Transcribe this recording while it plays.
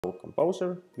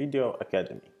Composer Video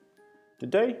Academy.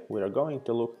 Today we are going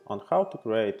to look on how to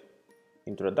create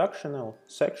introductional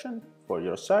section for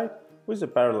your site with the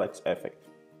parallax effect.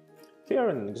 Here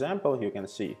in an example you can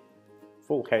see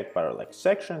full height parallax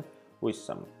section with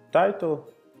some title,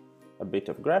 a bit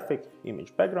of graphic,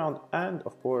 image background, and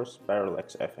of course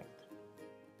parallax effect,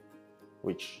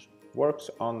 which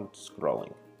works on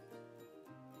scrolling.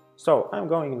 So I'm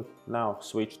going now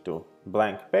switch to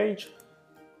blank page.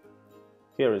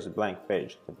 Here is a blank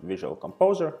page with Visual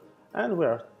Composer, and we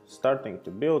are starting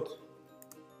to build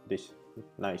this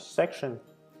nice section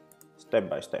step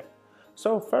by step.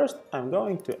 So first I'm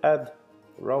going to add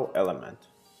row element.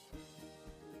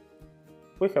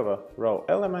 We have a row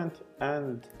element,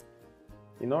 and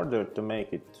in order to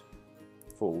make it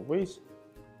full width,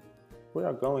 we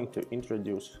are going to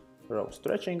introduce row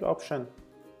stretching option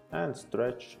and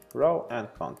stretch row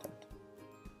and content.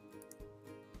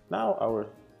 Now our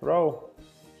row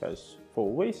has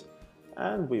full width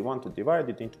and we want to divide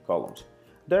it into columns.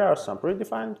 There are some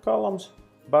predefined columns,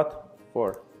 but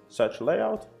for such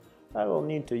layout I will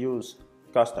need to use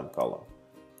custom column.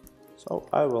 So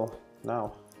I will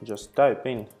now just type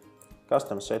in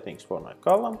custom settings for my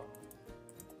column.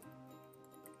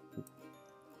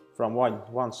 From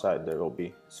one side there will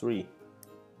be 3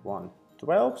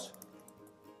 1/12s,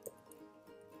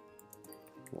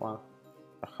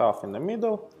 1/2 in the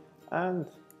middle, and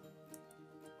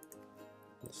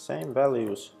the same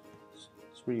values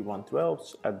 3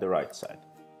 1/12s at the right side.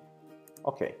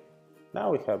 Okay,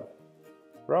 now we have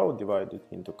row divided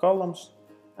into columns,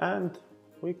 and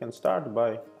we can start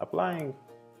by applying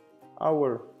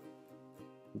our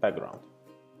background.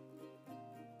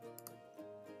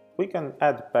 We can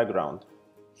add background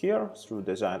here through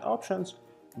design options,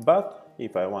 but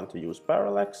if I want to use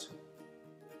parallax,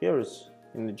 here is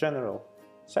in the general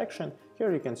section,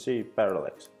 here you can see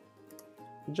parallax.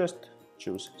 Just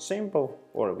choose simple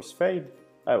or with fade.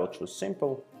 I will choose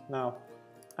simple now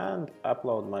and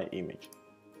upload my image.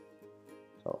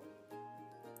 So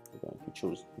I'm going to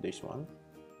choose this one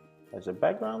as a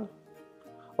background.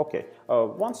 Okay,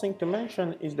 one thing to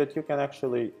mention is that you can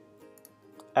actually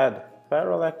add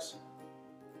parallax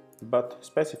but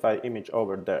specify image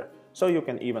over there. So you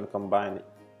can even combine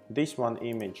this one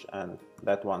image and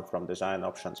that one from design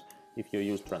options if you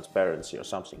use transparency or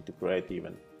something to create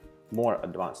even more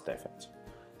advanced effects.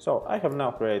 So I have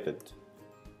now created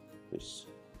this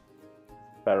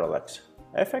parallax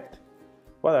effect.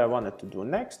 What I wanted to do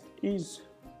next is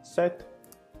set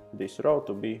this row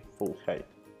to be full height.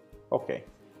 Okay,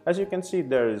 as you can see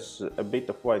there is a bit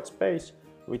of white space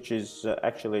which is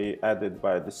actually added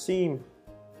by the seam.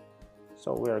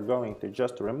 So we are going to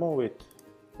just remove it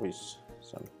with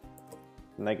some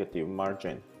negative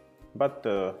margin. But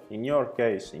in your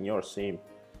case, in your seam,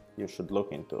 you should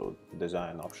look into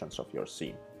design options of your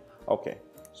seam. Okay,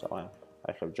 so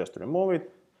I have just removed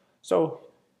it. So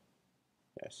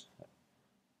yes, I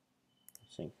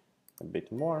think a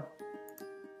bit more,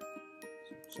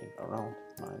 something around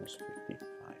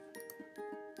 -55.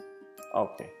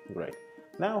 Okay, great.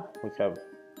 Now we have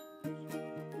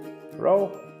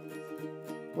row,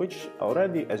 which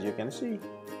already, as you can see,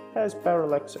 has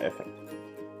parallax effect.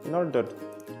 In order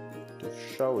to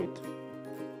show it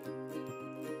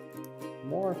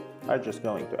more, I'm just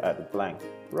going to add a blank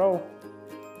row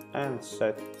and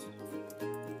set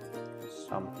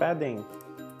some padding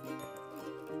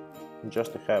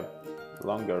just to have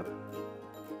longer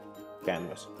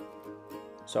canvas.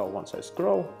 So once I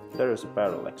scroll, there is a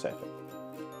parallax effect.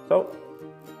 So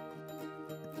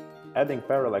adding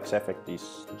parallax effect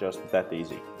is just that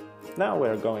easy. Now we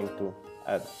are going to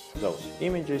add those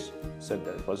images, set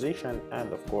their position,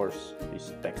 and of course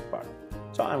this text part.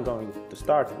 So I'm going to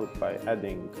start by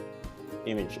adding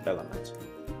image elements.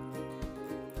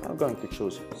 I'm going to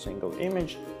choose a single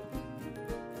image,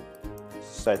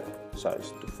 set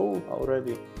size to full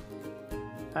already,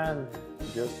 and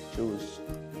just choose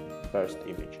first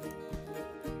image.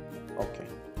 Okay,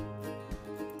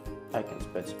 I can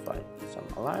specify some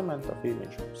alignment of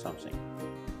image or something.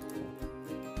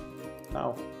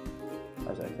 Now,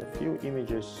 as I have few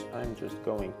images, I'm just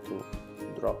going to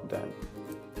drop them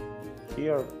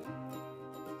here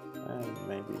and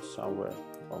maybe somewhere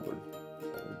over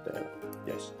there.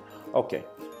 Yes. Okay.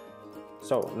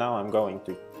 So now I'm going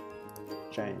to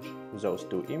change those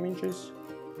two images,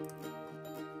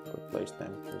 replace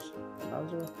them with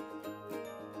another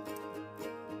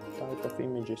type of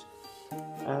images,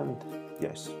 and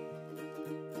yes,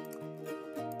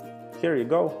 here you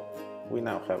go. We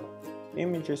now have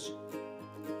images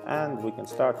and we can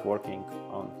start working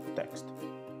on text.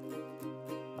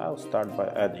 I'll start by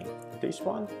adding this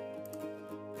one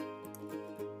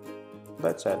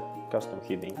let's add custom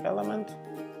heading element.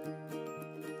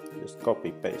 Just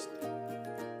copy paste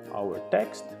our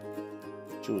text,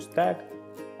 choose tag,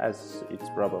 as it's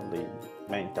probably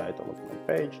main title of my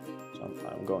page, so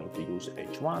I'm going to use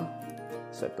H1,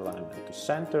 set alignment to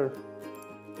center,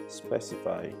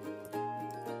 specify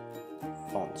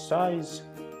font size,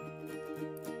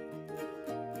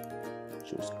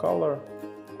 choose color,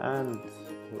 and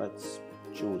let's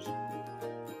choose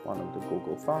one of the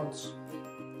Google fonts.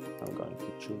 I'm going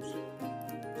to choose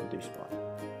this one.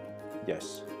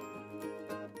 Yes.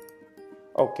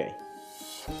 Okay.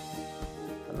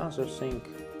 Another thing,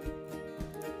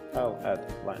 I'll add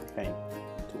line paint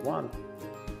to 1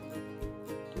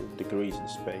 to decrease the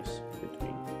space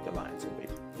between the lines a bit.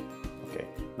 Okay,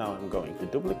 now I'm going to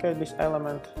duplicate this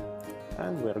element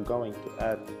and we're going to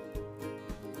add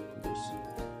this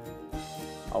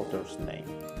author's name.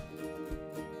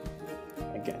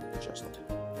 Again, just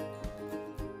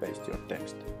paste your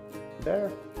text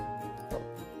there. So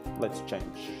let's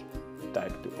change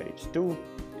tag to H2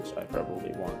 because I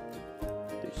probably want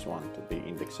this one to be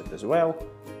indexed as well,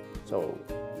 so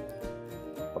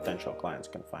potential clients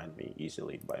can find me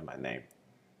easily by my name.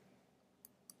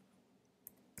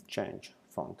 Change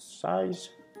font size,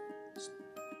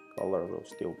 color will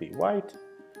still be white,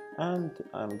 and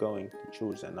I'm going to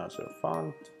choose another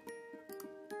font,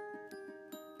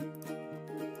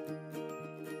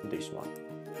 this one.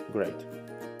 Great.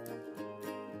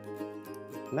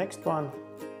 Next one,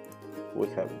 we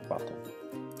have button.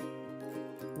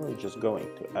 We're just going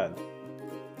to add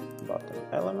button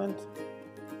element.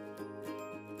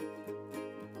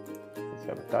 We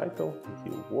have a title,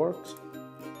 view works.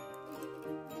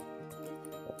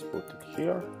 Let's put it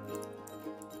here.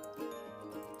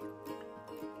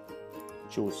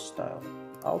 Choose style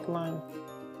outline.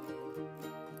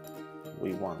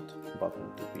 We want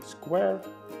button to be square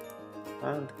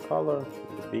and color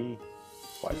to be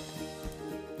white.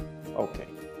 Okay.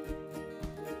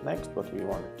 Next, what we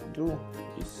want to do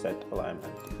is set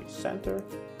alignment to be center.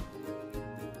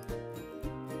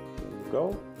 Here we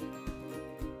go.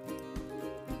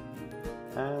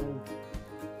 And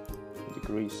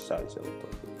decrease size a little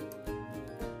bit.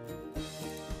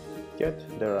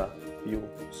 Yet there are few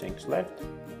things left.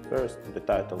 First, the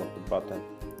title of the button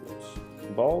looks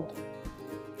bold.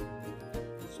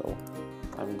 So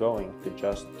I'm going to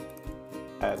just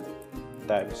add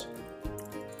tags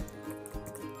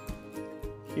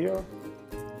here.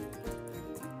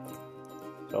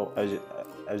 So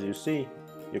as you see,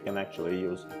 you can actually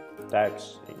use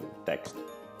tags in text,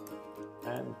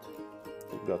 and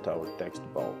we got our text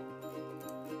bold.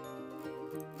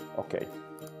 Okay.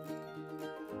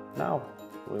 Now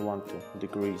we want to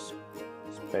decrease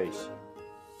space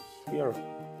here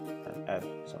and add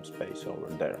some space over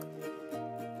there.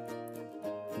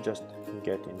 Just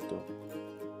get into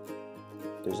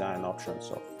design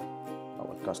options of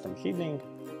our custom heading,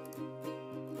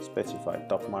 specify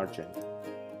top margin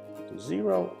to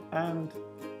 0, and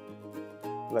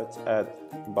let's add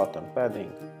bottom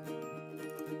padding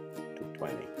to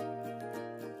 20.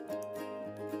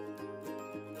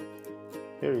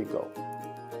 Here you go.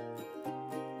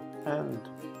 And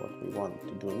what we want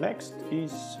to do next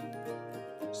is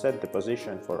set the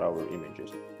position for our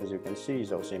images. As you can see,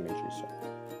 those images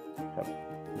have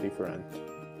different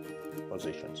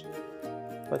positions.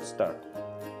 Let's start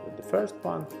with the first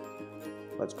one.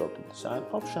 Let's go to design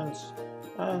options,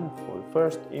 and for the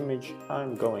first image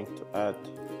I'm going to add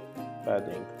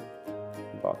padding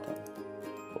bottom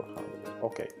 400.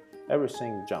 Okay,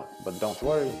 everything jumped, but don't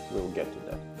worry, we'll get to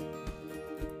that.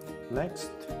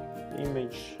 Next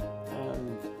image,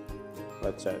 and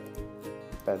let's add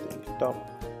padding top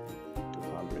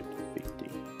 250.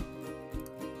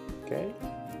 Okay,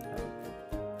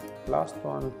 and last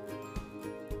one,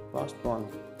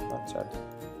 let's add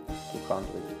 200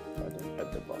 padding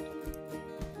at the bottom.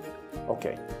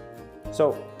 Okay,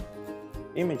 so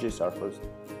images are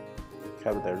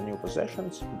have their new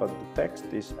positions, but the text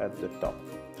is at the top.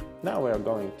 Now we are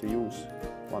going to use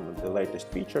one of the latest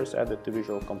features added to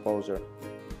Visual Composer,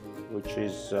 which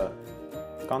is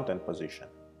content position.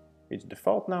 It's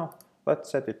default now.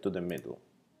 Let's set it to the middle.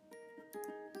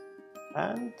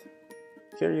 And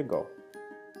here you go.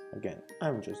 Again,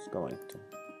 I'm just going to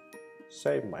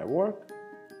save my work,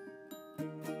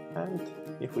 and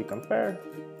if we compare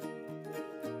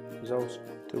those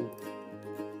two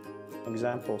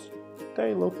examples,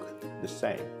 they look the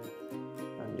same.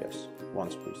 And yes,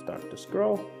 once we start to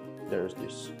scroll, there's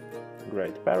this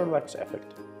great parallax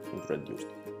effect introduced.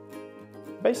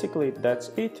 Basically, that's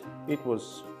it. It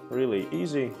was really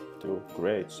easy to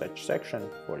create such section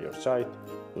for your site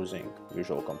using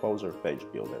Visual Composer Page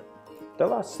Builder. The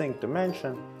last thing to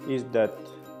mention is that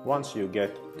once you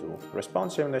get to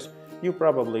responsiveness, you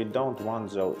probably don't want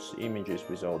those images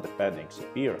with all the paddings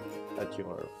appear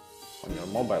on your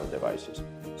mobile devices.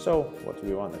 So what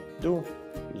we want to do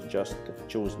is just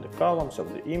choose the columns of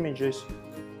the images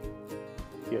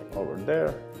here over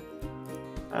there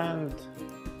and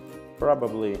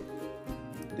probably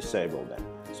disable them.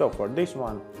 So for this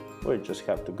one, we just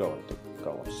have to go into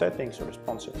column settings,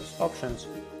 responsiveness options,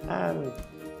 and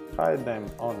hide them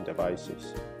on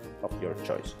devices of your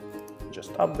choice.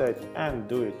 Just update and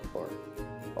do it for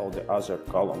all the other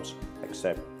columns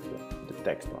except the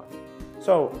text one.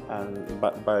 So,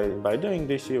 by doing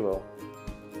this, you will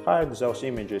hide those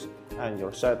images and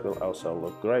your site will also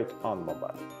look great on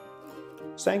mobile.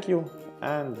 Thank you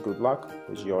and good luck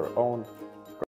with your own